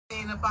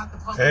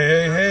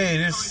Hey,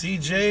 this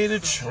CJ the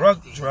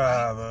truck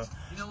driver.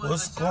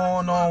 What's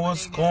going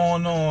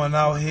on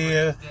out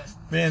here?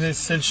 Being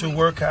essential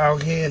worker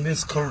out here in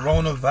this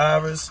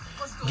coronavirus,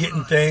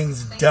 getting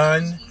things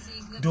done,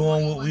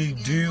 doing what we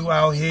do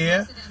out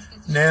here.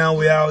 Now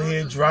we out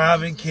here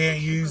driving, can't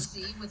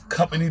use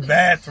company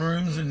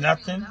bathrooms or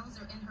nothing.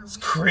 It's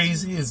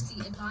crazy. It's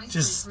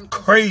just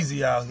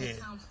crazy out here.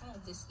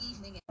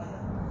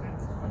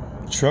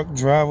 Truck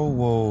driver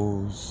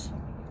woes.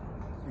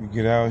 You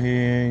get out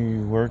here and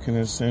you working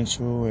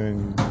essential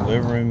and you're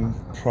delivering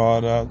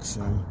products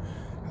and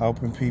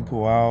helping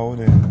people out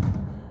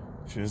and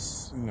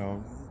just,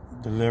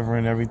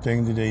 delivering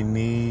everything that they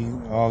need,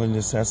 all the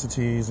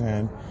necessities,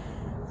 and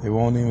they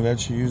won't even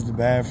let you use the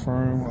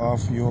bathroom,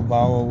 offer you a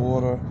bottle of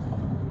water,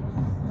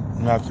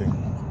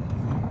 nothing.